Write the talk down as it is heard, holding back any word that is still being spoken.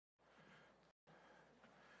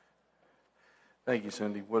Thank you,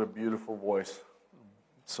 Cindy. What a beautiful voice.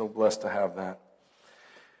 So blessed to have that.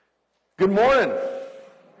 Good morning.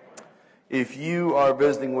 If you are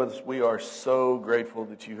visiting with us, we are so grateful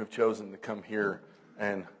that you have chosen to come here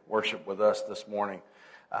and worship with us this morning.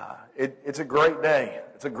 It's a great day.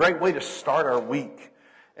 It's a great way to start our week.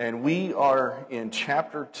 And we are in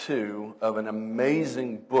chapter 2 of an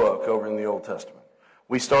amazing book over in the Old Testament.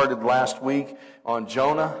 We started last week on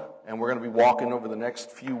Jonah, and we're going to be walking over the next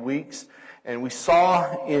few weeks. And we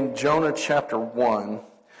saw in Jonah chapter 1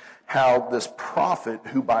 how this prophet,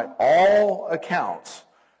 who by all accounts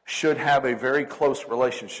should have a very close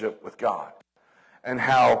relationship with God, and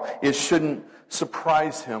how it shouldn't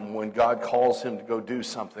surprise him when God calls him to go do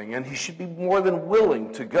something, and he should be more than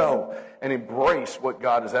willing to go and embrace what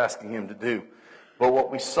God is asking him to do. But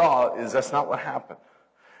what we saw is that's not what happened.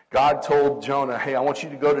 God told Jonah, hey, I want you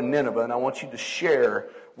to go to Nineveh, and I want you to share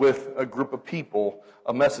with a group of people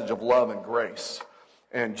a message of love and grace.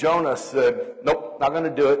 And Jonah said, nope, not going to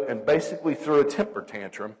do it, and basically threw a temper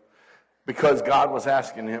tantrum because God was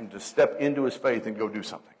asking him to step into his faith and go do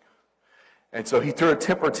something. And so he threw a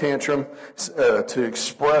temper tantrum to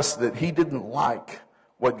express that he didn't like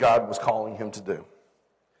what God was calling him to do.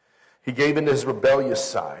 He gave into his rebellious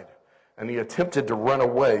side, and he attempted to run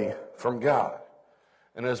away from God.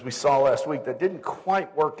 And as we saw last week, that didn't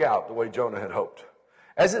quite work out the way Jonah had hoped.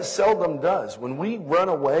 As it seldom does, when we run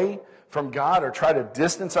away from God or try to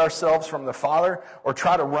distance ourselves from the Father or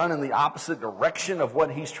try to run in the opposite direction of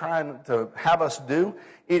what He's trying to have us do,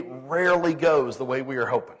 it rarely goes the way we are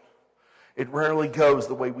hoping. It rarely goes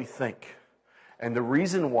the way we think. And the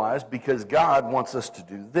reason why is because God wants us to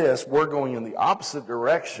do this. We're going in the opposite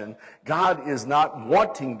direction. God is not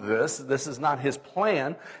wanting this. This is not His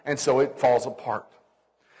plan. And so it falls apart.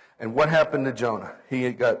 And what happened to Jonah?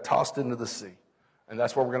 He got tossed into the sea. And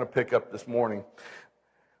that's where we're going to pick up this morning.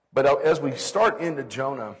 But as we start into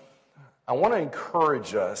Jonah, I want to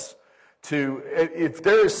encourage us to, if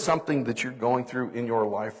there is something that you're going through in your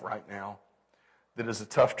life right now that is a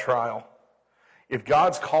tough trial, if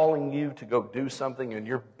God's calling you to go do something and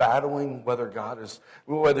you're battling whether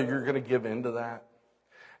you're going to give in to that,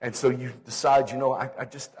 and so you decide,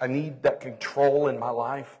 I need that control in my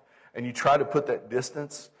life, and you try to put that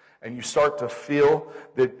distance, and you start to feel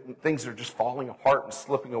that things are just falling apart and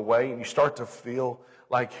slipping away, and you start to feel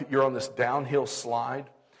like you're on this downhill slide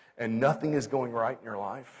and nothing is going right in your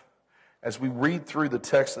life. As we read through the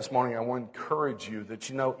text this morning, I want to encourage you that,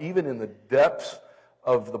 even in the depths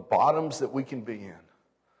of the bottoms that we can be in,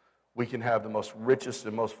 we can have the most richest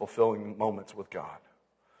and most fulfilling moments with God.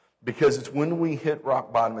 Because it's when we hit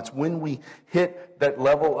rock bottom, it's when we hit that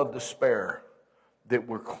level of despair that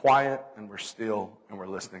we're quiet and we're still and we're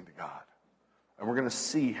listening to God. And we're going to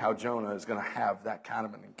see how Jonah is going to have that kind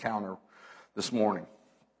of an encounter this morning.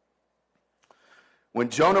 When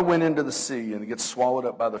Jonah went into the sea and he gets swallowed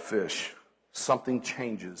up by the fish, something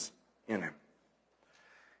changes in him.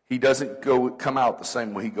 He doesn't come out the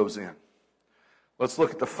same way he goes in. Let's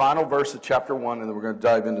look at the final verse of chapter 1, and then we're going to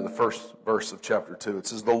dive into the first verse of chapter 2. It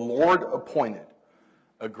says, the Lord appointed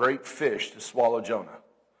a great fish to swallow Jonah.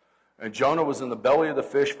 And Jonah was in the belly of the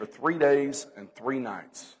fish for 3 days and 3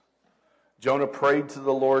 nights. Jonah prayed to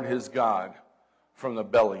the Lord his God from the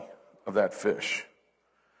belly of that fish.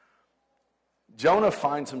 Jonah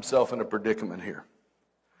finds himself in a predicament here.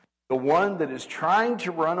 The one that is trying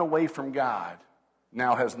to run away from God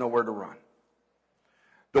now has nowhere to run.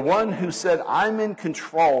 The one who said, I'm in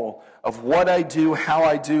control of what I do, how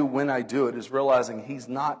I do, when I do it, is realizing he's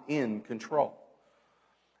not in control.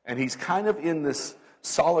 And he's kind of in this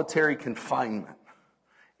solitary confinement.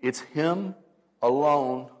 It's him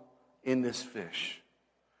alone in this fish.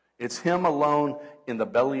 It's him alone in the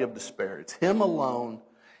belly of despair. It's him alone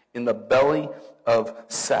in the belly of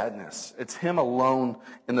sadness. It's him alone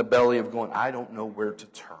in the belly of going, I don't know where to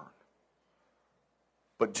turn.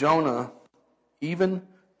 But Jonah, even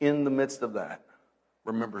in the midst of that,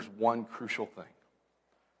 remembers one crucial thing.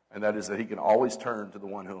 And that is that he can always turn to the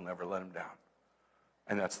one who will never let him down.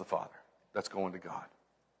 And that's the Father. That's going to God.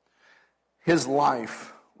 His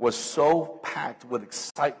life was so packed with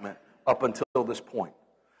excitement up until this point.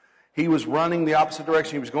 He was running the opposite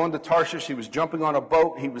direction. He was going to Tarshish. He was jumping on a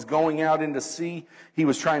boat. He was going out into sea. He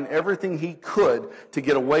was trying everything he could to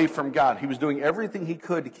get away from God. He was doing everything he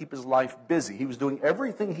could to keep his life busy. He was doing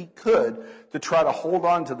everything he could to try to hold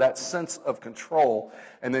on to that sense of control.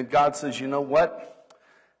 And then God says, you know what?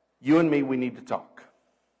 You and me, we need to talk.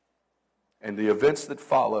 And the events that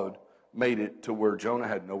followed made it to where Jonah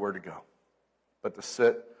had nowhere to go but to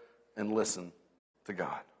sit and listen to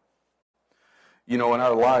God. In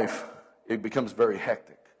our life, it becomes very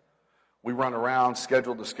hectic. We run around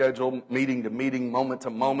schedule to schedule, meeting to meeting, moment to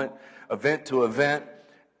moment, event to event.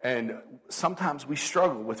 And sometimes we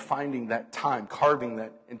struggle with finding that time, carving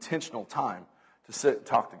that intentional time to sit and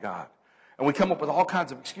talk to God. And we come up with all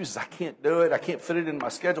kinds of excuses. I can't do it. I can't fit it in my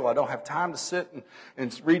schedule. I don't have time to sit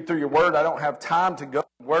and read through your word. I don't have time to go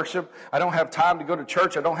worship. I don't have time to go to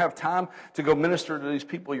church. I don't have time to go minister to these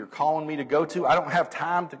people you're calling me to go to. I don't have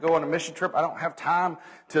time to go on a mission trip. I don't have time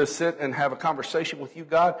to sit and have a conversation with you,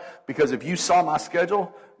 God, because if you saw my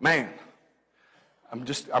schedule, man,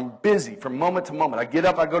 I'm busy from moment to moment. I get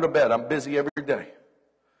up, I go to bed. I'm busy every day.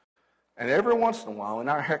 And every once in a while, in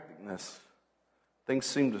our hecticness, things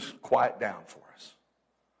seem to quiet down for us.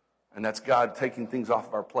 And that's God taking things off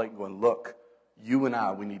of our plate and going, look, you and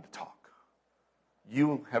I, we need to talk.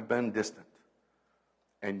 You have been distant,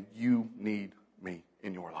 and you need me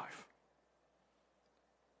in your life.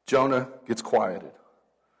 Jonah gets quieted.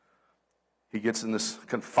 He gets in this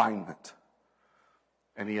confinement,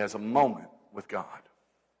 and he has a moment with God.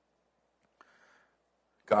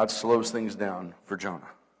 God slows things down for Jonah.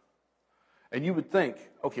 And you would think,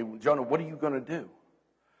 okay, well, Jonah, what are you going to do?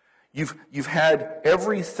 You've had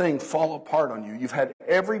everything fall apart on you. You've had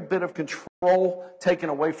every bit of control taken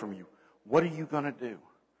away from you. What are you going to do?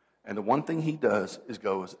 And the one thing he does is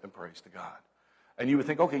goes and prays to God. And you would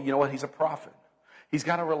think, okay, you know what? He's a prophet. He's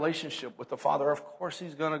got a relationship with the Father. Of course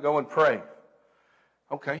he's going to go and pray.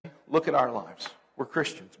 Okay, look at our lives. We're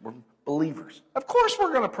Christians. We're believers. Of course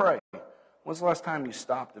we're going to pray. When's the last time you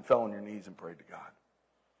stopped and fell on your knees and prayed to God?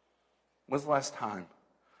 When's the last time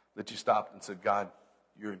that you stopped and said, God,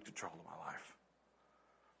 you're in control of my life?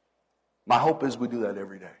 My hope is we do that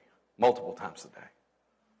every day, multiple times a day.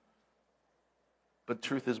 But the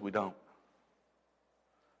truth is we don't.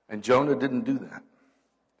 And Jonah didn't do that.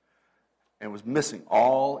 And was missing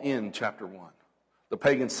all in chapter 1. The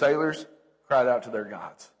pagan sailors cried out to their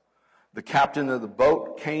gods. The captain of the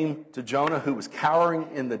boat came to Jonah, who was cowering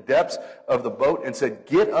in the depths of the boat, and said,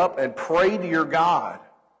 get up and pray to your God.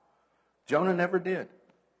 Jonah never did.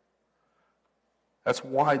 That's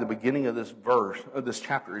why the beginning of this verse, of this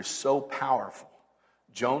chapter, is so powerful.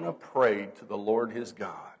 Jonah prayed to the Lord his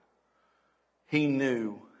God. He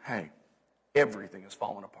knew, hey, everything is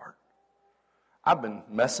falling apart. I've been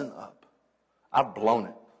messing up. I've blown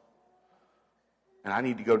it. And I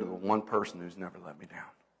need to go to the one person who's never let me down.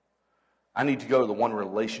 I need to go to the one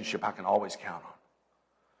relationship I can always count on.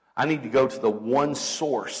 I need to go to the one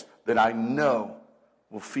source that I know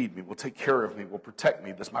will feed me, will take care of me, will protect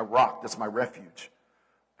me. That's my rock. That's my refuge.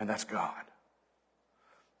 And that's God.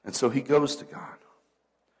 And so he goes to God.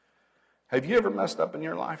 Have you ever messed up in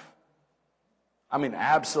your life? I mean,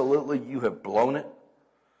 absolutely, you have blown it.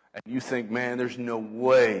 And you think, man, there's no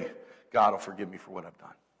way God will forgive me for what I've done.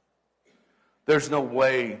 There's no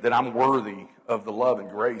way that I'm worthy of the love and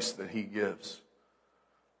grace that he gives.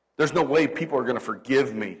 There's no way people are going to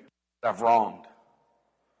forgive me that I've wronged.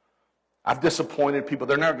 I've disappointed people.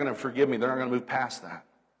 They're not going to forgive me. They're not going to move past that.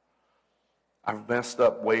 I've messed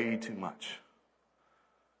up way too much.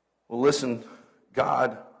 Well, listen,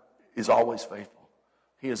 God is always faithful.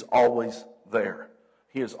 He is always there.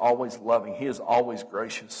 He is always loving. He is always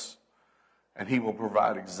gracious. And he will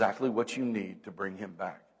provide exactly what you need to bring him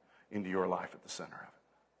back into your life at the center of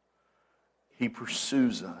it. He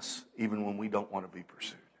pursues us even when we don't want to be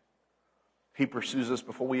pursued. He pursues us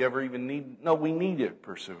before we ever even we need it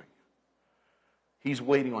pursuing. He's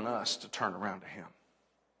waiting on us to turn around to him.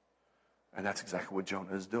 And that's exactly what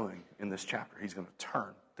Jonah is doing in this chapter. He's going to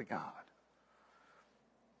turn to God.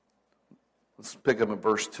 Let's pick up in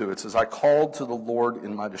verse 2. It says, I called to the Lord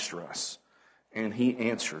in my distress, and he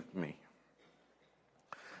answered me.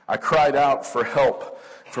 I cried out for help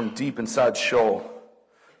from deep inside Sheol.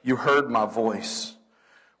 You heard my voice.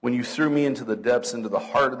 When you threw me into the depths, into the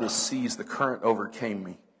heart of the seas, the current overcame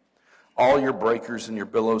me. All your breakers and your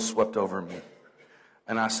billows swept over me.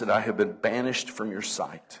 And I said, I have been banished from your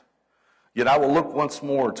sight. Yet I will look once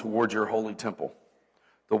more toward your holy temple.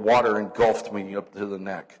 The water engulfed me up to the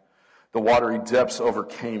neck. The watery depths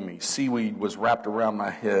overcame me. Seaweed was wrapped around my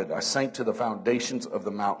head. I sank to the foundations of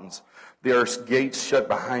the mountains. The earth's gates shut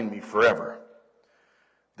behind me forever.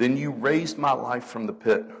 Then you raised my life from the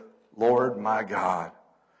pit, Lord my God.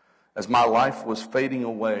 As my life was fading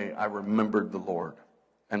away, I remembered the Lord,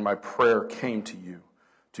 and my prayer came to you,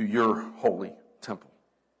 to your holy temple.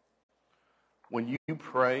 When you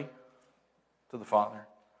pray to the Father,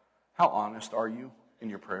 how honest are you in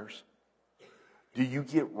your prayers? Do you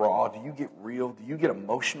get raw? Do you get real? Do you get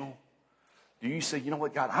emotional? Do you say, you know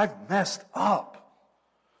what, God, I've messed up.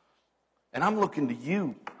 And I'm looking to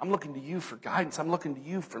you. I'm looking to you for guidance. I'm looking to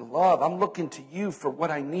you for love. I'm looking to you for what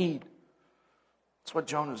I need. That's what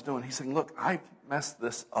Jonah's doing. He's saying, look, I've messed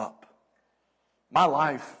this up. My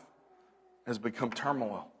life has become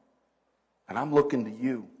turmoil. And I'm looking to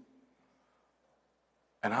you.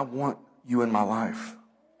 And I want you in my life.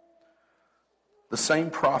 The same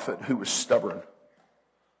prophet who was stubborn,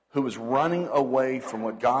 who was running away from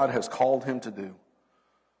what God has called him to do,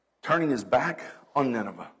 turning his back on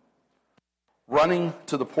Nineveh, running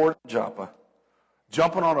to the port of Joppa,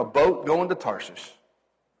 jumping on a boat going to Tarshish,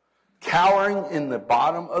 cowering in the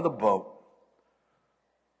bottom of the boat,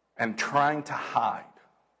 and trying to hide,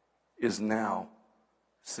 is now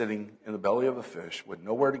sitting in the belly of a fish with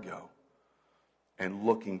nowhere to go and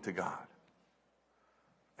looking to God.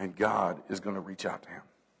 And God is going to reach out to him.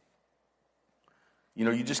 You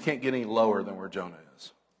know, you just can't get any lower than where Jonah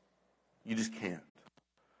is. You just can't.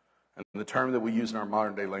 And the term that we use in our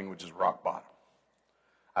modern day language is rock bottom.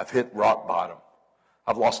 I've hit rock bottom.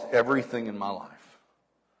 I've lost everything in my life.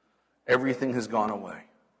 Everything has gone away.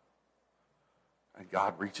 And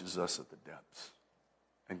God reaches us at the depths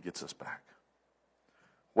and gets us back.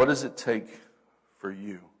 What does it take for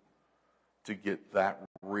you to get that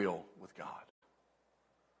real with God?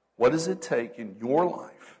 What does it take in your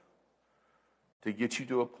life to get you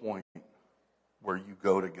to a point where you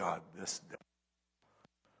go to God this day?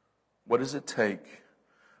 What does it take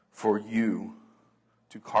for you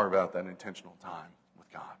to carve out that intentional time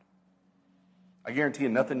with God? I guarantee you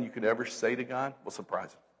nothing you could ever say to God will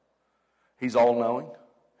surprise him. He's all-knowing.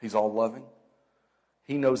 He's all-loving.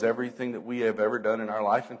 He knows everything that we have ever done in our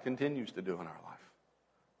life and continues to do in our life.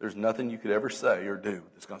 There's nothing you could ever say or do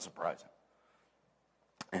that's going to surprise him.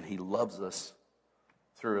 And he loves us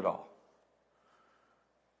through it all.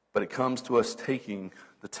 But it comes to us taking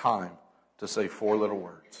the time to say 4 little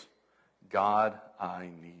words. God, I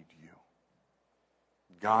need you.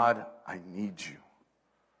 God, I need you.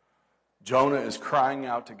 Jonah is crying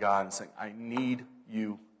out to God and saying, I need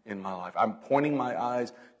you in my life. I'm pointing my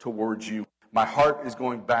eyes towards you. My heart is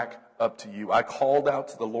going back up to you. I called out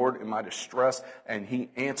to the Lord in my distress, and he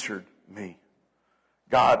answered me.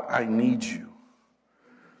 God, I need you.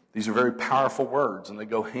 These are very powerful words, and they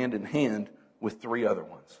go hand in hand with 3 other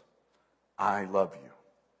ones. I love you.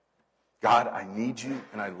 God, I need you,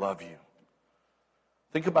 and I love you.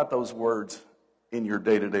 Think about those words in your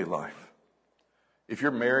day-to-day life. If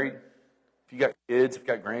you're married, if you got kids, if you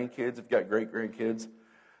got grandkids, if you got great-grandkids,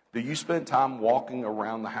 do you spend time walking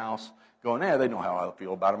around the house going, they know how I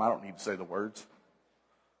feel about them. I don't need to say the words.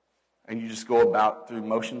 And you just go about through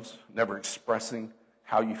motions, never expressing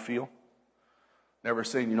how you feel. Never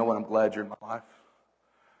saying, you know what, I'm glad you're in my life.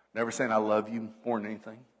 Never saying I love you more than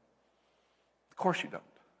anything. Of course you don't.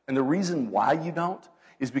 And the reason why you don't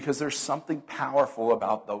is because there's something powerful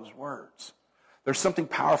about those words. There's something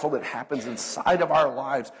powerful that happens inside of our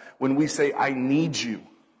lives when we say, I need you,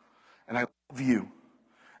 and I love you,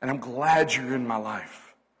 and I'm glad you're in my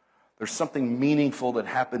life. There's something meaningful that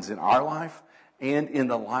happens in our life and in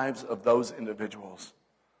the lives of those individuals.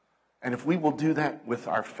 And if we will do that with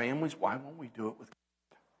our families, why won't we do it with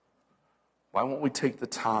God? Why won't we take the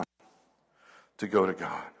time to go to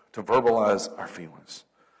God, to verbalize our feelings?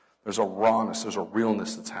 There's a rawness, there's a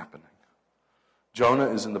realness that's happening. Jonah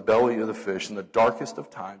is in the belly of the fish. In the darkest of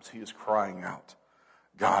times, he is crying out,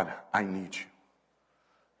 God, I need you.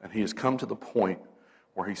 And he has come to the point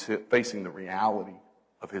where he's facing the reality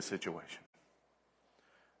of his situation.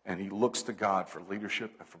 And he looks to God for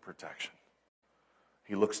leadership and for protection.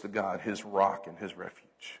 He looks to God, his rock and his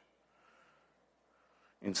refuge,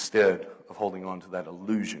 instead of holding on to that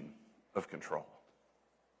illusion of control.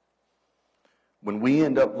 When we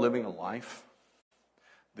end up living a life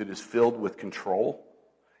that is filled with control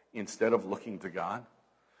instead of looking to God,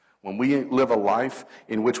 when we live a life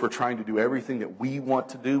in which we're trying to do everything that we want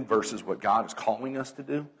to do versus what God is calling us to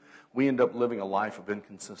do, we end up living a life of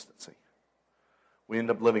inconsistency. We end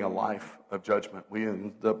up living a life of judgment. We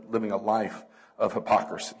end up living a life of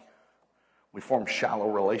hypocrisy. We form shallow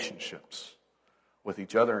relationships with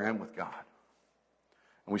each other and with God.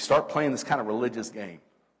 And we start playing this kind of religious game.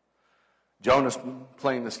 Jonah's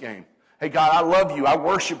playing this game. Hey, God, I love you. I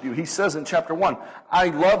worship you. He says in chapter 1, I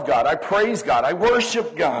love God. I praise God. I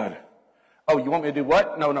worship God. Oh, you want me to do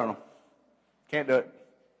what? No. Can't do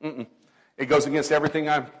it. It goes against everything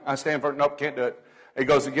I stand for. Nope, can't do it. It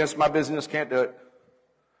goes against my business. Can't do it.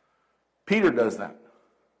 Peter does that.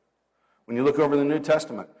 When you look over the New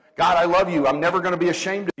Testament, God, I love you. I'm never going to be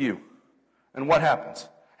ashamed of you. And what happens?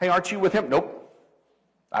 Hey, aren't you with him? Nope.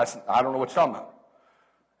 I don't know what you're talking about.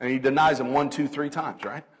 And he denies him 1, 2, 3 times,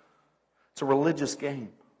 right? It's a religious game.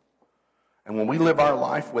 And when we live our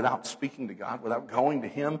life without speaking to God, without going to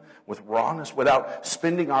him with rawness, without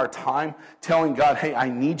spending our time telling God, hey, I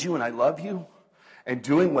need you and I love you, and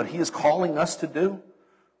doing what he is calling us to do,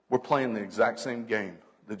 we're playing the exact same game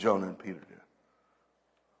that Jonah and Peter did.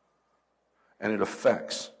 And it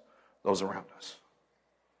affects those around us.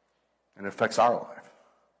 And it affects our life.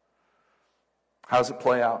 How does it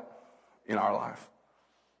play out in our life?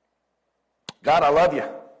 God, I love you,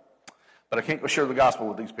 but I can't go share the gospel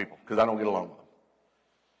with these people because I don't get along with them.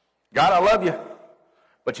 God, I love you,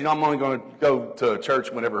 but I'm only going to go to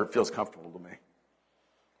church whenever it feels comfortable to me,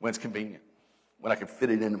 when it's convenient, when I can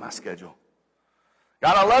fit it into my schedule.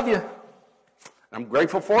 God, I love you. I'm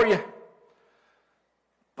grateful for you.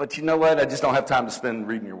 But you know what? I just don't have time to spend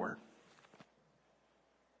reading your word.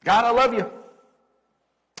 God, I love you.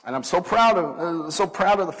 And I'm so proud of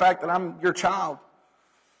the fact that I'm your child.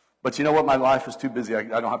 But you know what? My life is too busy. I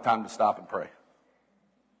don't have time to stop and pray.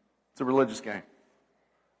 It's a religious game.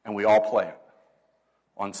 And we all play it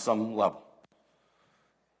on some level.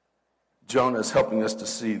 Jonah is helping us to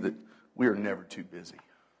see that we are never too busy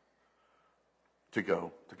to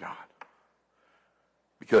go to God.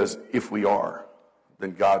 Because if we are,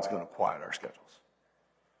 then God's going to quiet our schedules.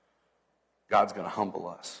 God's going to humble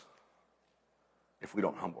us if we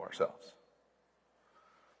don't humble ourselves.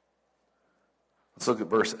 Let's look at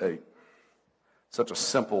verse 8. Such a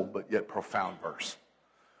simple but yet profound verse.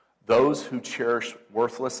 Those who cherish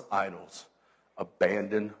worthless idols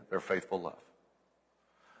abandon their faithful love.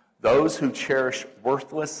 Those who cherish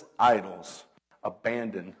worthless idols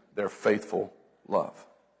abandon their faithful love.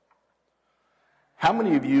 How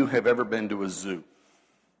many of you have ever been to a zoo?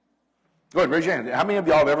 Go ahead, raise your hand. How many of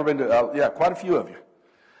y'all have ever been to, yeah, quite a few of you.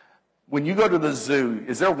 When you go to the zoo,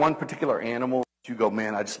 is there one particular animal that you go,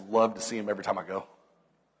 man, I just love to see him every time I go?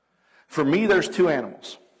 For me, there's two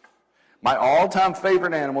animals. My all-time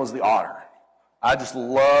favorite animal is the otter. I just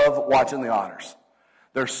love watching the otters.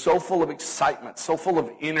 They're so full of excitement, so full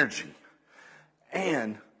of energy.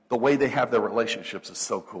 And the way they have their relationships is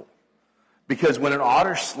so cool. Because when an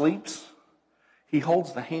otter sleeps, he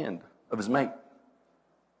holds the hand of his mate.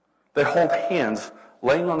 They hold hands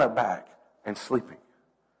laying on their back and sleeping.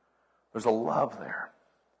 There's a love there.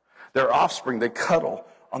 Their offspring, they cuddle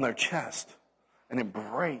on their chest and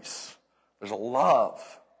embrace. There's a love.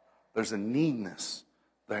 There's a needness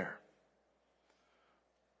there.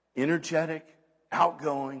 Energetic,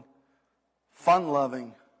 outgoing,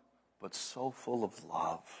 fun-loving, but so full of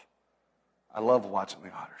love. I love watching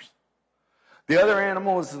the otters. The other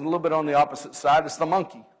animal is a little bit on the opposite side. It's the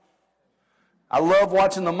monkey. I love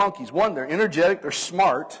watching the monkeys. One, they're energetic, they're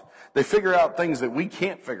smart. They figure out things that we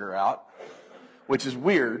can't figure out, which is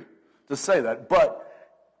weird to say that. But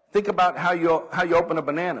think about how you open a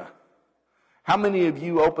banana. How many of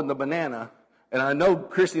you open the banana? And I know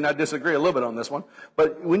Christy and I disagree a little bit on this one.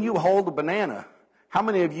 But when you hold a banana, how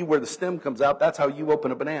many of you, where the stem comes out, that's how you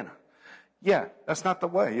open a banana? Yeah, that's not the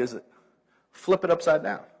way, is it? Flip it upside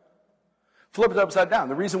down. Flip it upside down.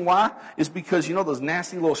 The reason why is because, you know, those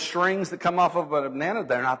nasty little strings that come off of a banana,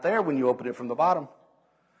 they're not there when you open it from the bottom.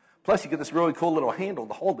 Plus, you get this really cool little handle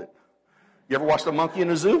to hold it. You ever watched a monkey in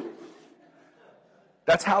a zoo?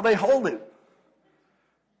 That's how they hold it.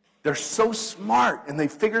 They're so smart, and they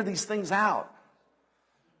figure these things out.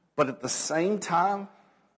 But at the same time,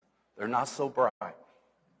 they're not so bright.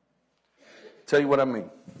 Tell you what I mean.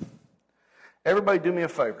 Everybody do me a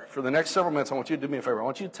favor. For the next several minutes, I want you to do me a favor. I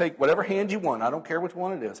want you to take whatever hand you want. I don't care which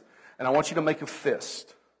one it is. And I want you to make a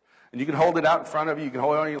fist. And you can hold it out in front of you. You can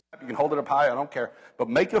hold it on your lap. You can hold it up high. I don't care. But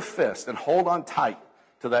make a fist and hold on tight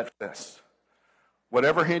to that fist.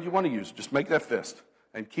 Whatever hand you want to use, just make that fist.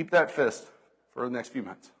 And keep that fist for the next few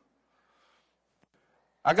minutes.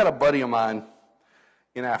 I got a buddy of mine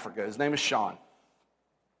in Africa. His name is Sean.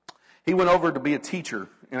 He went over to be a teacher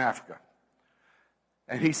in Africa.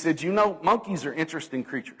 And he said, you know, monkeys are interesting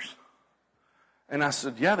creatures. And I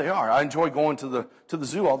said, yeah, they are. I enjoy going to the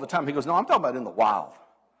zoo all the time. He goes, no, I'm talking about in the wild.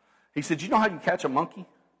 He said, you know how you catch a monkey?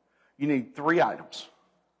 You need 3 items.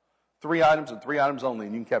 3 items and 3 items only,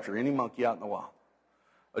 and you can capture any monkey out in the wild.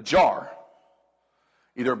 A jar,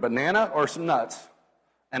 either a banana or some nuts,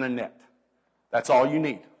 and a net. That's all you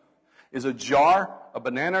need, is a jar, a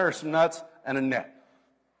banana or some nuts, and a net.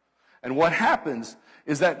 And what happens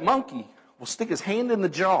is that monkey will stick his hand in the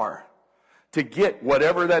jar to get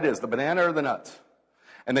whatever that is, the banana or the nuts.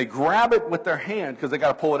 And they grab it with their hand because they got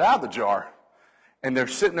to pull it out of the jar. And they're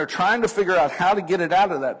sitting there trying to figure out how to get it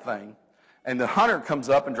out of that thing. And the hunter comes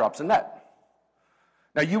up and drops a net.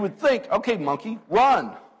 Now you would think, okay, monkey,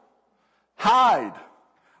 run, hide,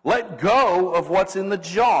 let go of what's in the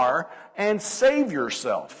jar and save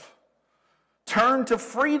yourself. Turn to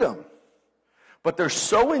freedom. But they're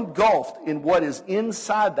so engulfed in what is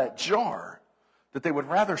inside that jar that they would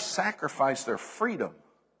rather sacrifice their freedom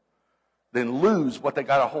than lose what they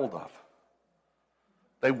got a hold of.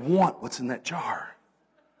 They want what's in that jar.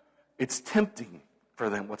 It's tempting for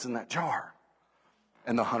them what's in that jar.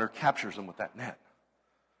 And the hunter captures them with that net.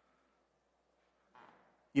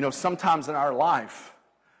 You know, sometimes in our life,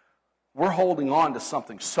 we're holding on to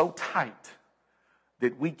something so tight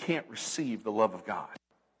that we can't receive the love of God.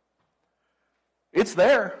 It's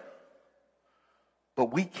there,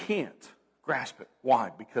 but we can't grasp it.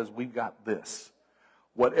 Why? Because we've got this.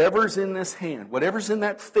 Whatever's in this hand, whatever's in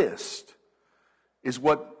that fist, is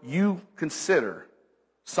what you consider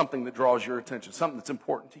something that draws your attention, something that's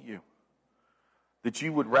important to you, that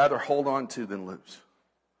you would rather hold on to than lose.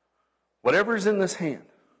 Whatever's in this hand.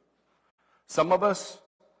 Some of us,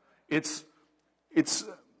 it's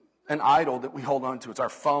an idol that we hold on to. It's our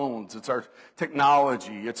phones. It's our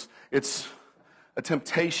technology. It's a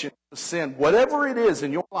temptation, a sin. Whatever it is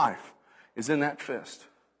in your life is in that fist.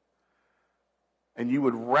 And you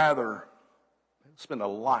would rather spend a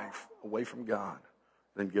life away from God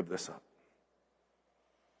than give this up.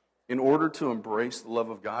 In order to embrace the love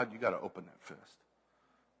of God, you got to open that fist.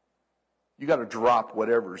 You got to drop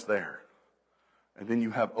whatever's there. And then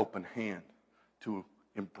you have open hand to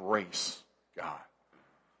embrace God.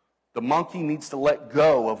 The monkey needs to let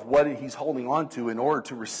go of what he's holding on to in order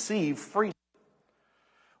to receive freedom.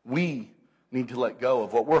 We need to let go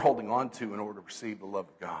of what we're holding on to in order to receive the love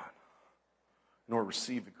of God, in order to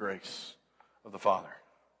receive the grace of the Father.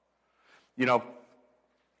 You know,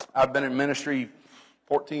 I've been in ministry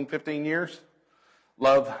 14, 15 years.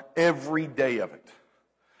 Love every day of it.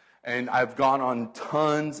 And I've gone on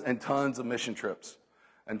tons and tons of mission trips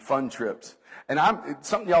and fun trips. And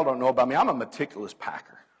something y'all don't know about me, I'm a meticulous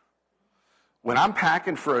packer. When I'm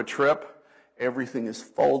packing for a trip, everything is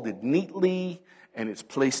folded neatly, and it's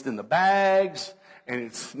placed in the bags, and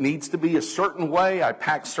it needs to be a certain way. I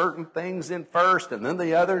pack certain things in first, and then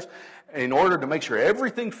the others, in order to make sure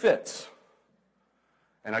everything fits.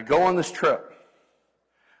 And I go on this trip.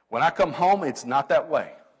 When I come home, it's not that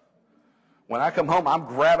way. When I come home, I'm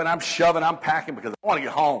grabbing, I'm shoving, I'm packing because I want to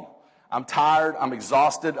get home. I'm tired, I'm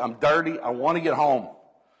exhausted, I'm dirty, I want to get home.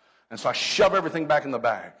 And so I shove everything back in the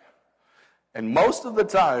bag. And most of the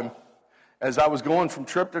time, as I was going from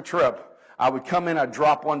trip to trip, I would come in, I'd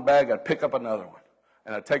drop one bag, I'd pick up another one,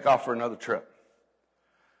 and I'd take off for another trip.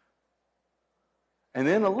 And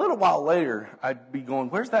then a little while later, I'd be going,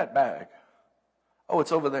 where's that bag? Oh,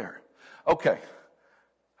 it's over there. Okay.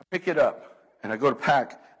 I pick it up, and I go to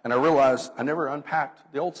pack, and I realize I never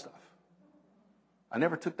unpacked the old stuff. I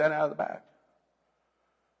never took that out of the bag.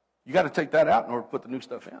 You got to take that out in order to put the new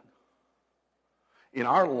stuff in. In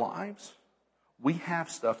our lives, we have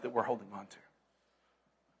stuff that we're holding on to.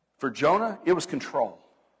 For Jonah, it was control.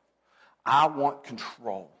 I want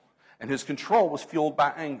control. And his control was fueled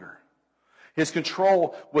by anger. His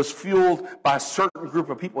control was fueled by a certain group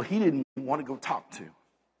of people he didn't even want to go talk to.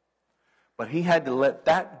 But he had to let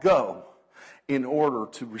that go in order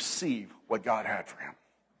to receive what God had for him.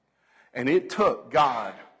 And it took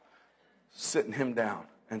God sitting him down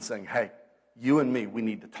and saying, hey, you and me, we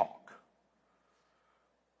need to talk.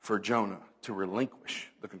 For Jonah to relinquish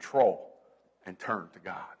the control and turn to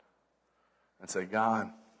God and say,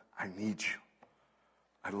 God, I need you.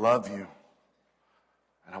 I love you.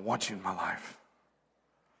 And I want you in my life.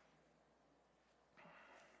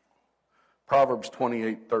 Proverbs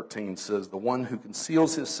 28:13 says, the one who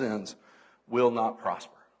conceals his sins will not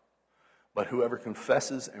prosper, but whoever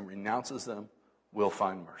confesses and renounces them will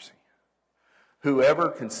find mercy. Whoever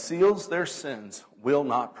conceals their sins will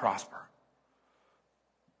not prosper,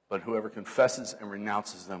 but whoever confesses and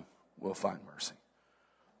renounces them will find mercy.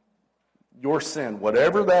 Your sin,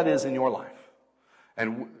 whatever that is in your life,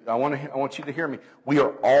 and I want you to hear me, we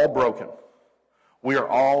are all broken. We are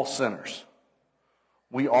all sinners.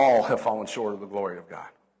 We all have fallen short of the glory of God.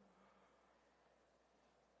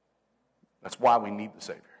 That's why we need the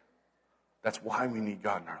Savior. That's why we need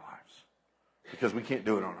God in our lives. Because we can't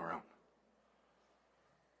do it on our own.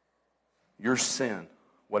 Your sin,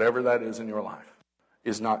 whatever that is in your life,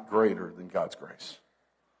 is not greater than God's grace.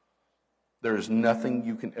 There is nothing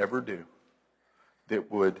you can ever do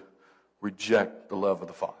that would reject the love of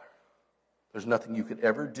the Father. There's nothing you could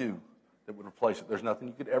ever do that would replace it. There's nothing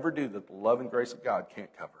you could ever do that the love and grace of God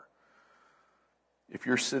can't cover. If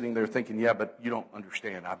you're sitting there thinking, yeah, but you don't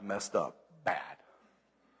understand, I've messed up bad.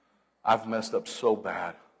 I've messed up so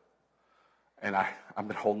bad, and I've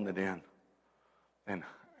been holding it in, and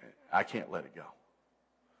I can't let it go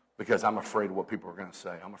because I'm afraid of what people are going to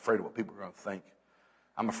say. I'm afraid of what people are going to think.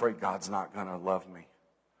 I'm afraid God's not going to love me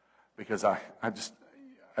because I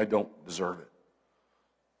don't deserve it.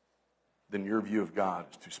 Then your view of God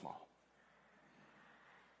is too small.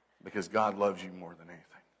 Because God loves you more than anything.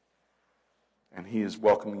 And he is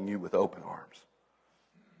welcoming you with open arms.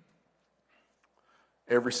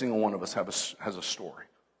 Every single one of us has a story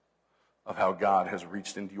of how God has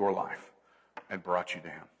reached into your life and brought you to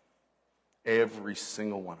him. Every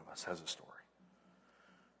single one of us has a story.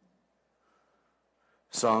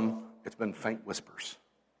 Some, it's been faint whispers.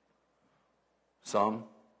 Some,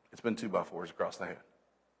 it's been 2x4s across the head.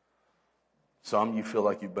 Some, you feel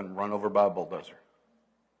like you've been run over by a bulldozer.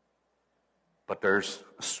 But there's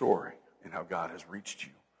a story in how God has reached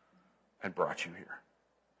you and brought you here.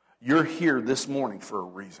 You're here this morning for a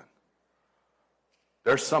reason.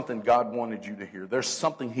 There's something God wanted you to hear. There's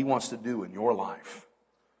something he wants to do in your life.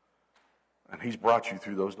 And he's brought you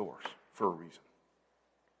through those doors for a reason.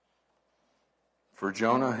 For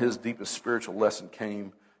Jonah, his deepest spiritual lesson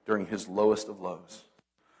came during his lowest of lows,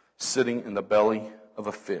 sitting in the belly of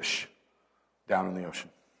a fish down in the ocean.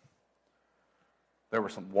 There were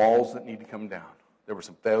some walls that needed to come down. There were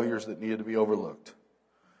some failures that needed to be overlooked.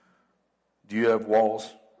 Do you have walls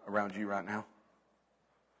around you right now?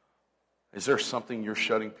 Is there something you're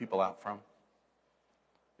shutting people out from?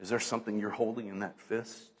 Is there something you're holding in that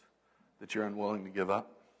fist that you're unwilling to give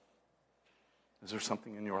up? Is there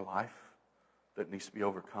something in your life that needs to be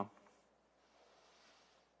overcome?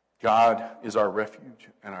 God is our refuge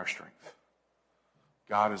and our strength.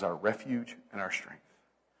 God is our refuge and our strength.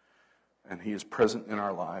 And he is present in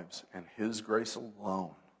our lives, and his grace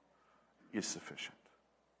alone is sufficient.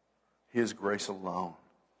 His grace alone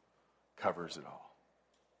covers it all.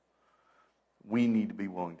 We need to be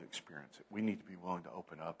willing to experience it. We need to be willing to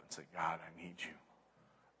open up and say, God, I need you,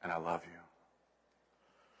 and I love you.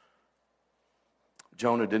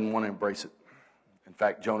 Jonah didn't want to embrace it. In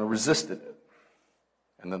fact, Jonah resisted it.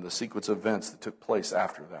 And then the sequence of events that took place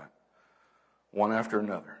after that, one after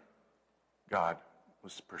another, God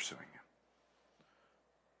was pursuing him.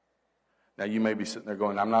 Now, you may be sitting there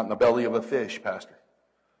going, I'm not in the belly of a fish, Pastor.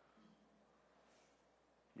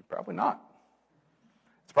 You're probably not.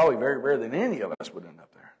 It's probably very rare that any of us would end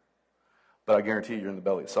up there. But I guarantee you're in the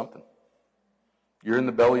belly of something. You're in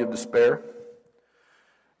the belly of despair.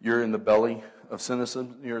 You're in the belly of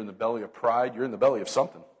cynicism. You're in the belly of pride. You're in the belly of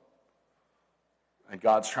something. And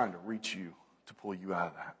God's trying to reach you to pull you out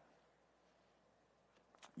of that.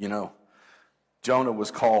 You know, Jonah was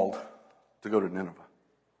called to go to Nineveh,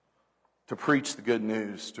 to preach the good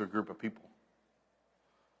news to a group of people.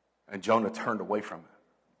 And Jonah turned away from it.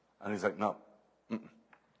 And he's like, no.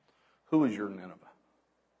 Who is your Nineveh?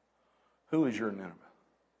 Who is your Nineveh?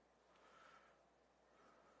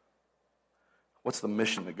 What's the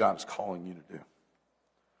mission that God is calling you to do?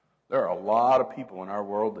 There are a lot of people in our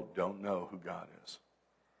world that don't know who God is.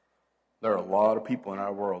 There are a lot of people in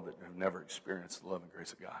our world that have never experienced the love and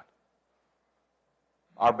grace of God.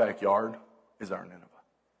 Our backyard is our Nineveh.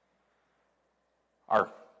 Our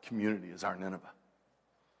community is our Nineveh.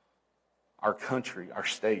 Our country, our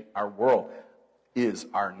state, our world is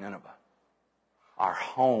our Nineveh. Our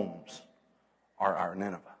homes are our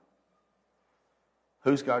Nineveh.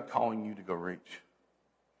 Who's God calling you to go reach?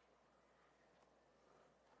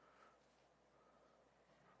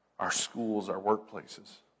 Our schools, our workplaces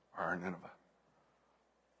are our Nineveh.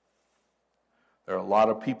 There are a lot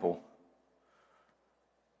of people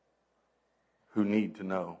who need to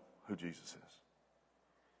know who Jesus is.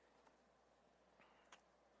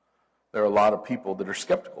 There are a lot of people that are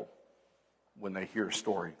skeptical when they hear a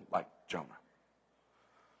story like Jonah.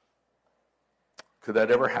 Could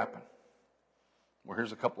that ever happen? Well,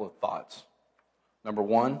 here's a couple of thoughts. Number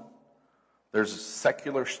one, there's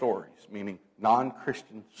secular stories, meaning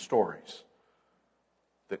non-Christian stories,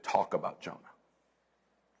 that talk about Jonah.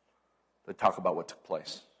 That talk about what took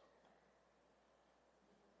place.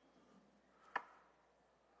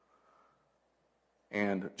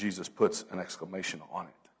 And Jesus puts an exclamation on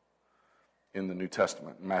it in the New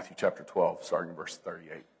Testament, in Matthew chapter 12, starting in verse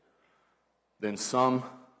 38. Then some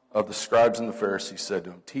of the scribes and the Pharisees said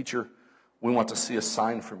to him, Teacher, we want to see a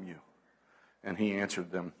sign from you. And he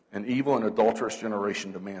answered them, An evil and adulterous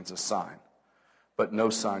generation demands a sign, but no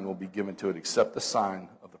sign will be given to it except the sign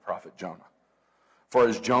of the prophet Jonah. For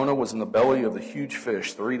as Jonah was in the belly of the huge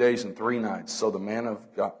fish 3 days and 3 nights, so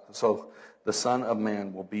the Son of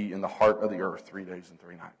Man will be in the heart of the earth 3 days and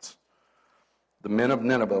 3 nights. The men of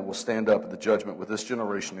Nineveh will stand up at the judgment with this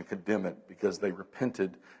generation and condemn it, because they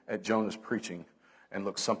repented at Jonah's preaching. And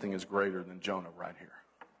look, something is greater than Jonah right here.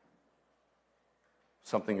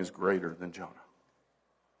 Something is greater than Jonah.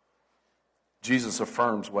 Jesus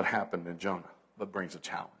affirms what happened in Jonah, but brings a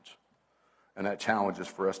challenge. And that challenge is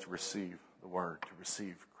for us to receive the word, to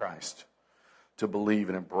receive Christ, to believe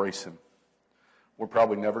and embrace him. We're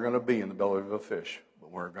probably never going to be in the belly of a fish,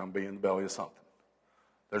 but we're going to be in the belly of something.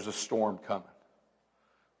 There's a storm coming.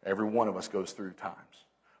 Every one of us goes through times.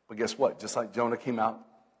 But guess what? Just like Jonah came out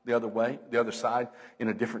the other way, the other side, in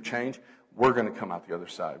a different change, we're going to come out the other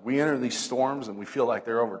side. We enter these storms and we feel like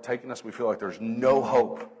they're overtaking us. We feel like there's no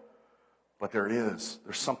hope. But there is.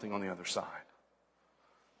 There's something on the other side.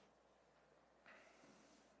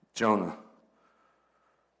 Jonah.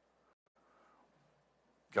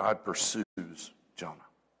 God pursues Jonah.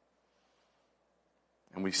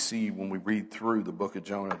 And we see when we read through the book of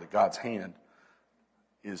Jonah that God's hand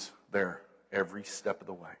is there every step of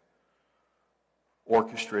the way.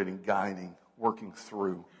 Orchestrating, guiding, working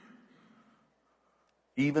through.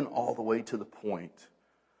 Even all the way to the point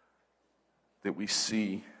that we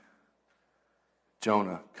see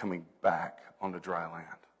Jonah coming back onto dry land.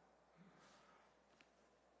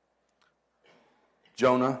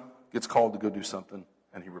 Jonah gets called to go do something,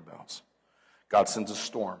 and he rebels. God sends a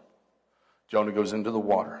storm. Jonah goes into the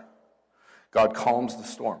water. God calms the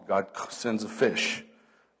storm. God sends a fish.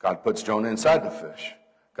 God puts Jonah inside the fish.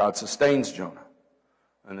 God sustains Jonah.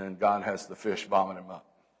 And then God has the fish vomit him up.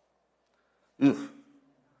 Oof.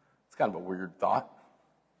 It's kind of a weird thought.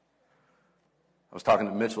 I was talking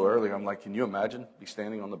to Mitchell earlier. I'm like, can you imagine be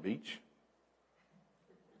standing on the beach?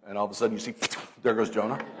 And all of a sudden you see, there goes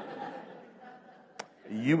Jonah.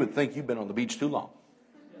 You would think you've been on the beach too long.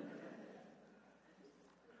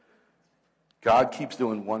 God keeps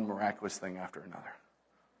doing one miraculous thing after another.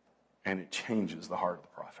 And it changes the heart of the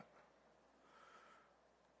prophet.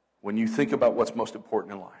 When you think about what's most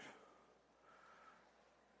important in life,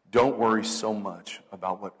 don't worry so much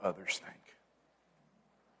about what others think.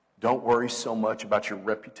 Don't worry so much about your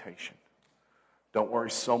reputation. Don't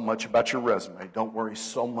worry so much about your resume. Don't worry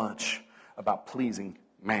so much about pleasing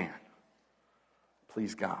man.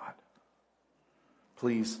 Please God.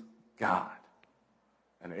 Please God.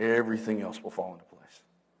 And everything else will fall into place.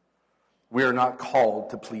 We are not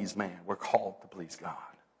called to please man. We're called to please God.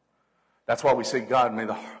 That's why we say, God, may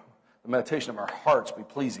the meditation of our hearts be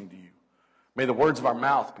pleasing to you. May the words of our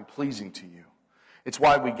mouth be pleasing to you. It's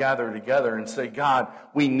why we gather together and say, God,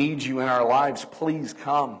 we need you in our lives. Please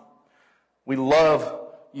come. We love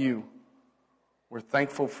you. We're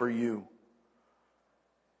thankful for you.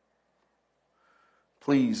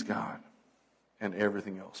 Please, God, and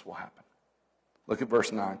everything else will happen. Look at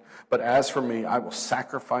verse 9. But as for me, I will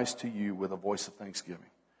sacrifice to you with a voice of thanksgiving.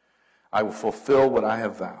 I will fulfill what I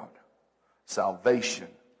have vowed. Salvation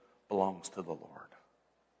belongs to the Lord.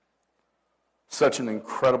 Such an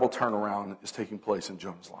incredible turnaround is taking place in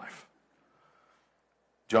Jonah's life.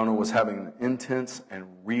 Jonah was having an intense and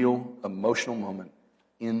real emotional moment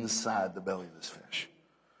inside the belly of this fish.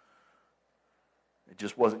 It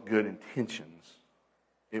just wasn't good intentions.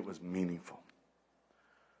 It was meaningful.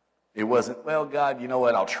 It wasn't, well, God, you know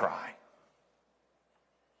what, I'll try.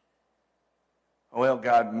 Well,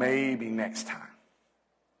 God, maybe next time.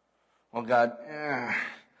 Well, God,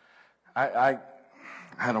 I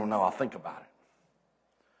don't know, I'll think about it.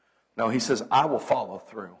 No, he says, I will follow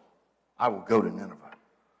through. I will go to Nineveh.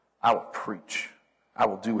 I will preach. I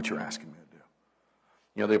will do what you're asking me to do.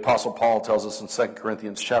 You know, the Apostle Paul tells us in 2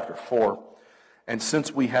 Corinthians chapter 4, and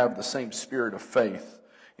since we have the same spirit of faith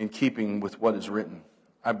in keeping with what is written,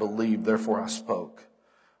 I believe, therefore I spoke.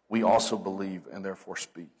 We also believe and therefore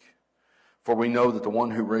speak. For we know that the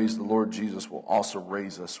one who raised the Lord Jesus will also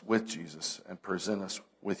raise us with Jesus and present us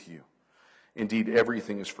with you. Indeed,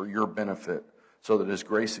 everything is for your benefit, so that as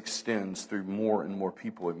grace extends through more and more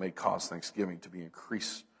people, it may cause thanksgiving to be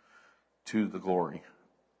increased to the glory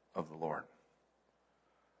of the Lord.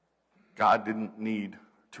 God didn't need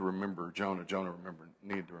to remember Jonah. Jonah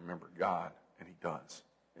needed to remember God, and he does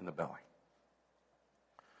in the belly.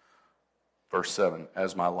 Verse 7,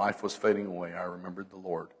 as my life was fading away, I remembered the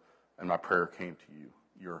Lord, and my prayer came to you,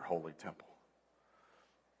 your holy temple.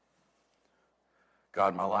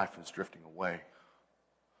 God, my life is drifting away.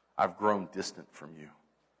 I've grown distant from you.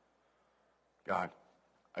 God,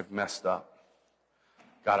 I've messed up.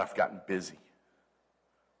 God, I've gotten busy.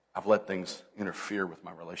 I've let things interfere with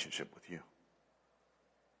my relationship with you.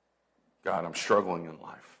 God, I'm struggling in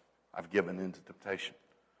life. I've given in to temptation.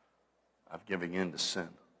 I've given in to sin.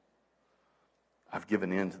 I've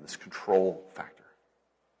given in to this control factor.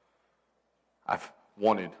 I've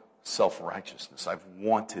wanted self-righteousness. I've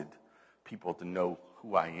wanted people to know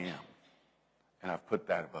who I am. And I've put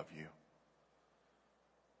that above you.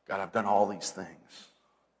 God, I've done all these things.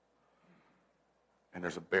 And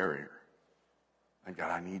there's a barrier. And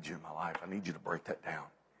God, I need you in my life. I need you to break that down.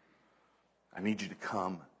 I need you to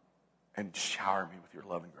come and shower me with your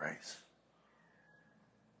love and grace.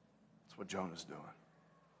 That's what Jonah's doing.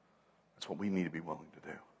 That's what we need to be willing to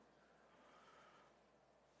do.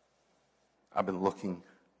 I've been looking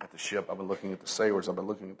at the ship. I've been looking at the sailors. I've been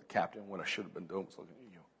looking at the captain. What I should have been doing was looking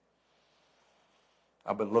at you.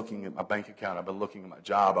 I've been looking at my bank account. I've been looking at my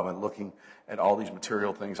job. I've been looking at all these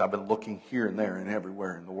material things. I've been looking here and there and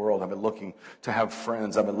everywhere in the world. I've been looking to have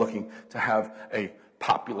friends. I've been looking to have a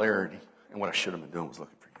popularity. And what I should have been doing was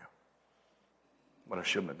looking for you. What I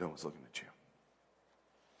should have been doing was looking at you.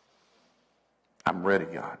 I'm ready,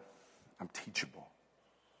 God. I'm teachable.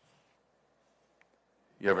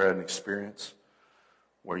 You ever had an experience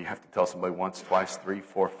where you have to tell somebody once, twice, 3,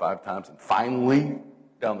 4, 5 times, and finally,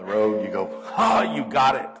 down the road, you go, you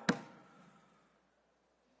got it.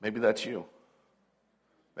 Maybe that's you.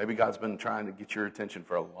 Maybe God's been trying to get your attention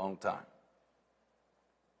for a long time.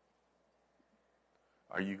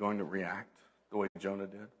 Are you going to react the way Jonah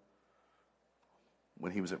did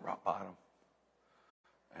when he was at rock bottom?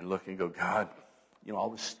 And look and go, God,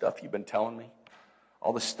 all this stuff you've been telling me,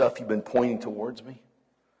 all this stuff you've been pointing towards me,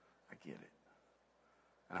 I get it.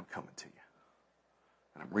 And I'm coming to you.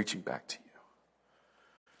 And I'm reaching back to you.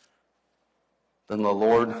 Then the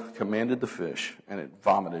Lord commanded the fish, and it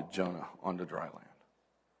vomited Jonah onto dry land.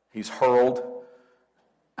 He's hurled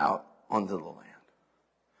out onto the land.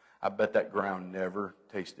 I bet that ground never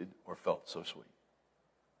tasted or felt so sweet.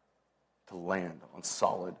 To land on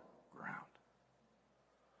solid ground.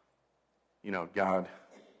 God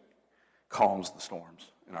calms the storms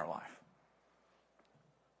in our life.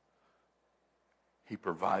 He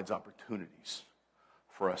provides opportunities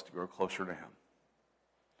for us to grow closer to Him.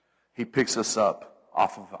 He picks us up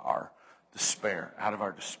off of our despair, out of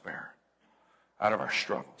our despair, out of our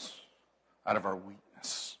struggles, out of our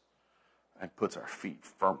weakness, and puts our feet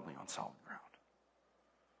firmly on solid ground.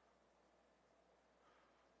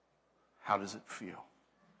 How does it feel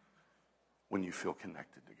when you feel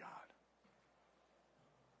connected to God?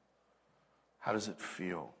 How does it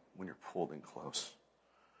feel when you're pulled in close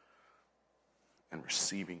and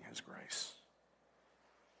receiving His grace?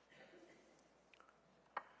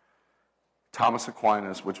 Thomas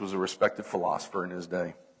Aquinas, which was a respected philosopher in his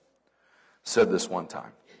day, said this one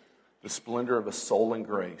time: the splendor of a soul in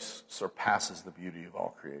grace surpasses the beauty of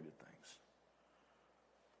all created things.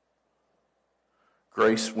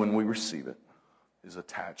 Grace, when we receive it, is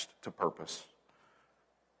attached to purpose.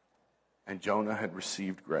 And Jonah had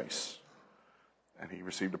received grace, and he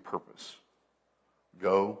received a purpose.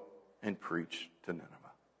 Go and preach to Nineveh.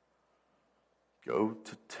 Go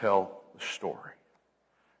to tell the story.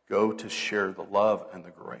 Go to share the love and the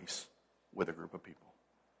grace with a group of people.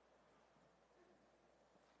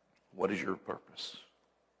 What is your purpose?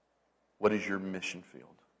 What is your mission field?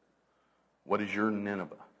 What is your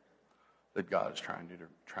Nineveh that God is trying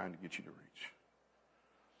to get you to reach?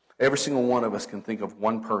 Every single one of us can think of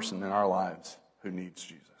one person in our lives who needs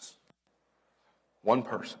Jesus. One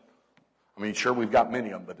person. I mean, sure, we've got many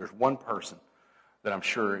of them, but there's one person that I'm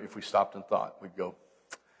sure if we stopped and thought, we'd go,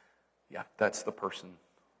 yeah, that's the person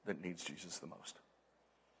that needs Jesus the most.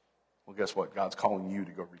 Well, guess what? God's calling you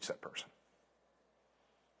to go reach that person.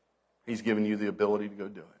 He's given you the ability to go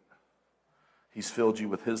do it. He's filled you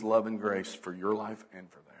with His love and grace for your life and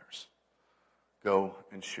for theirs. Go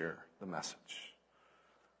and share the message.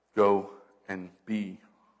 Go and be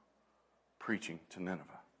preaching to Nineveh.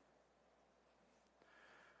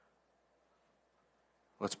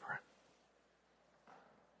 Let's pray.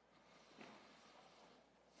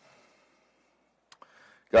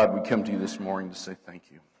 God, we come to you this morning to say thank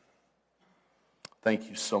you. Thank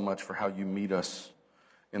you so much for how you meet us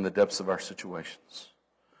in the depths of our situations.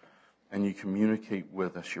 And you communicate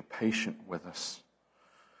with us. You're patient with us.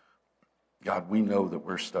 God, we know that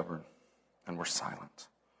we're stubborn and we're silent.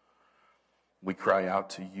 We cry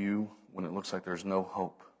out to you when it looks like there's no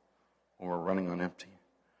hope, when we're running on empty.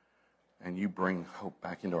 And you bring hope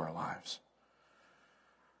back into our lives.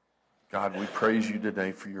 God, we praise you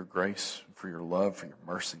today for your grace, for your love, for your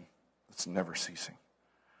mercy that's never ceasing.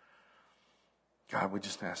 God, we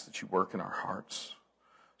just ask that you work in our hearts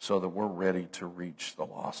so that we're ready to reach the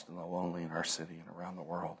lost and the lonely in our city and around the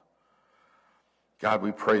world. God,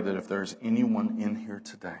 we pray that if there's anyone in here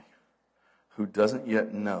today who doesn't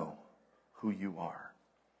yet know who you are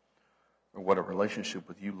or what a relationship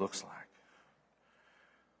with you looks like,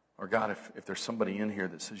 or God, if there's somebody in here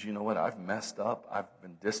that says, you know what, I've messed up, I've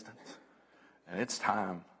been distant, and it's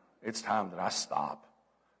time that I stop,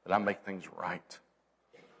 that I make things right.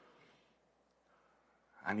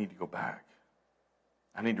 I need to go back.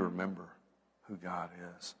 I need to remember who God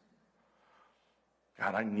is.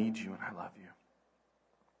 God, I need you and I love you.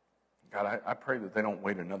 God, I pray that they don't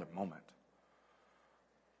wait another moment,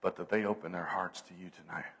 but that they open their hearts to you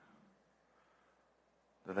tonight.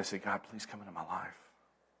 That they say, God, please come into my life.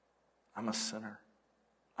 I'm a sinner.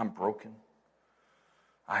 I'm broken.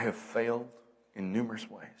 I have failed in numerous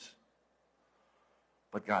ways.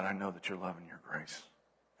 But God, I know that your love and your grace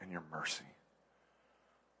and your mercy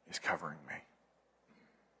is covering me.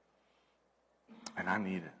 And I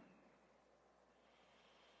need it.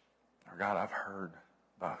 Or God, I've heard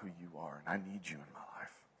about who you are, and I need you in my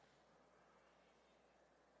life.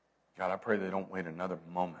 God, I pray they don't wait another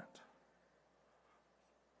moment,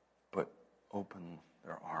 but open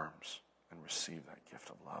their arms and receive that gift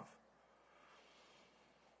of love.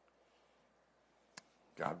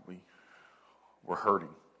 God, we're hurting,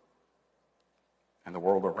 and the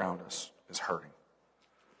world around us is hurting,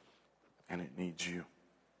 and it needs you.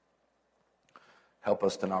 Help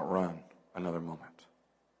us to not run another moment,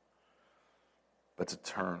 but to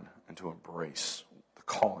turn and to embrace the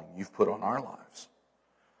calling you've put on our lives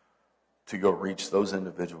to go reach those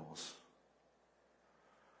individuals,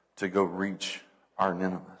 to go reach our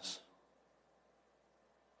Ninevehs.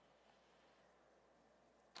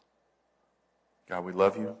 God, we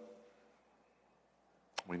love you.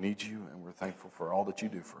 We need you, and we're thankful for all that you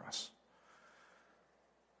do for us.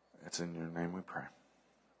 It's in your name we pray.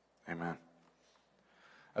 Amen.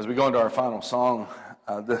 As we go into our final song,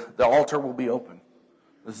 the altar will be open.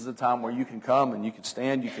 This is a time where you can come and you can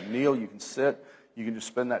stand, you can kneel, you can sit, you can just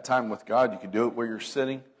spend that time with God. You can do it where you're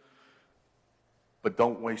sitting. But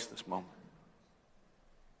don't waste this moment.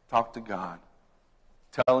 Talk to God.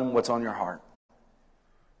 Tell him what's on your heart.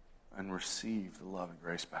 And receive the love and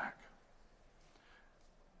grace back.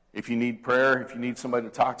 If you need prayer, if you need somebody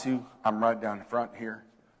to talk to, I'm right down in front here.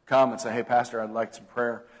 Come and say, hey, Pastor, I'd like some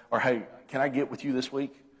prayer. Or, hey, can I get with you this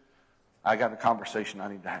week? I got a conversation I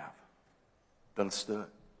need to have. Then let's do it.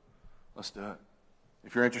 Let's do it.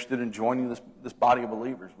 If you're interested in joining this body of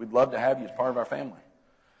believers, we'd love to have you as part of our family.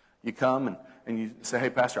 You come and you say, hey,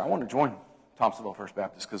 Pastor, I want to join Thompsonville First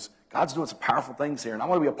Baptist because God's doing some powerful things here, and I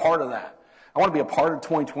want to be a part of that. I want to be a part of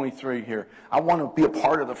 2023 here. I want to be a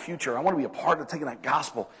part of the future. I want to be a part of taking that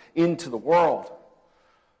gospel into the world.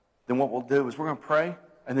 Then what we'll do is we're going to pray,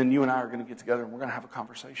 and then you and I are going to get together, and we're going to have a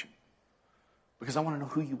conversation. Because I want to know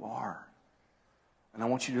who you are. And I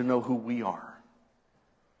want you to know who we are.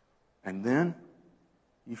 And then,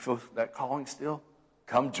 you feel that calling still?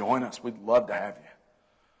 Come join us. We'd love to have you.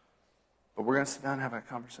 But we're going to sit down and have that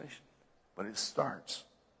conversation. But it starts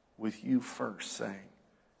with you first saying,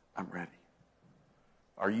 I'm ready.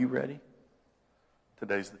 Are you ready?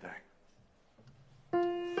 Today's the day.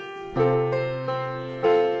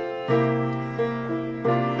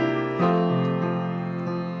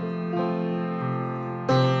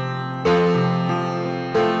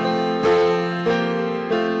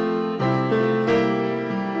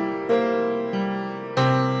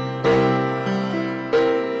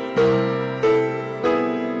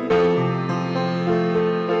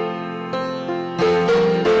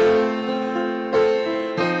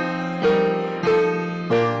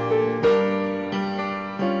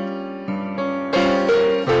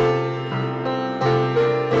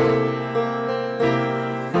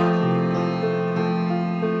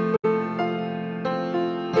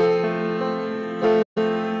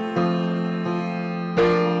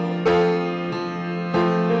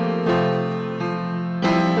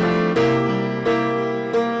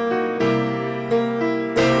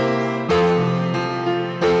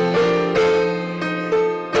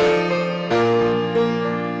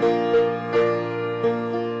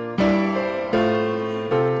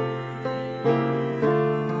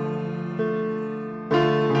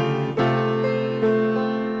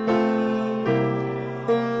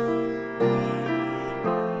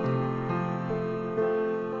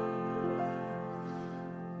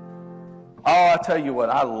 Tell you what,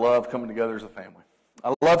 I love coming together as a family.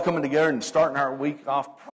 I love coming together and starting our week off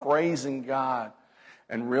praising God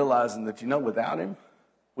and realizing that, without him,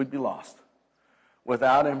 we'd be lost.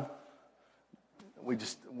 Without him,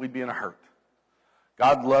 we'd be in a hurt.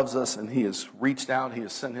 God loves us, and he has reached out. He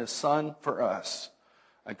has sent his son for us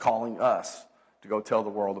and calling us to go tell the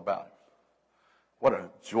world about him. What a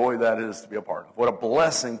joy that is to be a part of. What a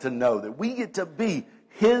blessing to know that we get to be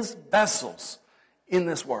his vessels in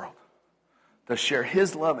this world. To share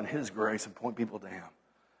his love and his grace and point people to him.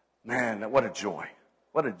 Man, what a joy.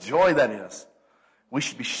 What a joy that is. We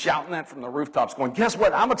should be shouting that from the rooftops going, guess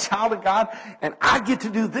what? I'm a child of God and I get to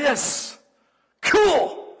do this.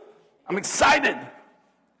 Cool. I'm excited.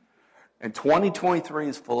 And 2023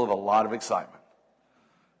 is full of a lot of excitement.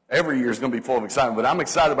 Every year is going to be full of excitement, but I'm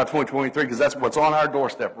excited about 2023 because that's what's on our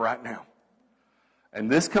doorstep right now. And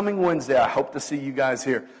this coming Wednesday, I hope to see you guys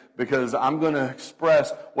here because I'm going to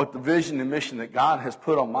express what the vision and mission that God has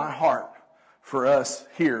put on my heart for us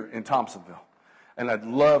here in Thompsonville. And I'd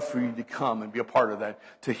love for you to come and be a part of that,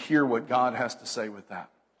 to hear what God has to say with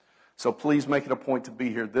that. So please make it a point to be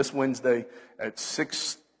here this Wednesday at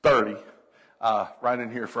 6:30, right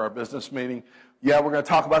in here for our business meeting. Yeah, we're going to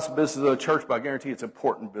talk about some business of the church, but I guarantee it's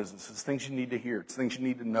important business. It's things you need to hear. It's things you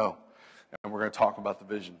need to know. And we're going to talk about the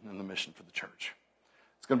vision and the mission for the church.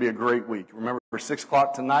 It's going to be a great week. Remember, 6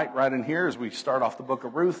 o'clock tonight, right in here, as we start off the book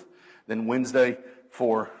of Ruth. Then Wednesday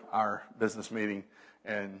for our business meeting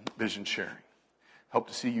and vision sharing. Hope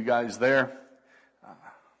to see you guys there.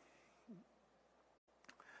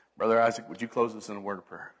 Brother Isaac, would you close us in a word of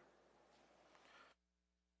prayer?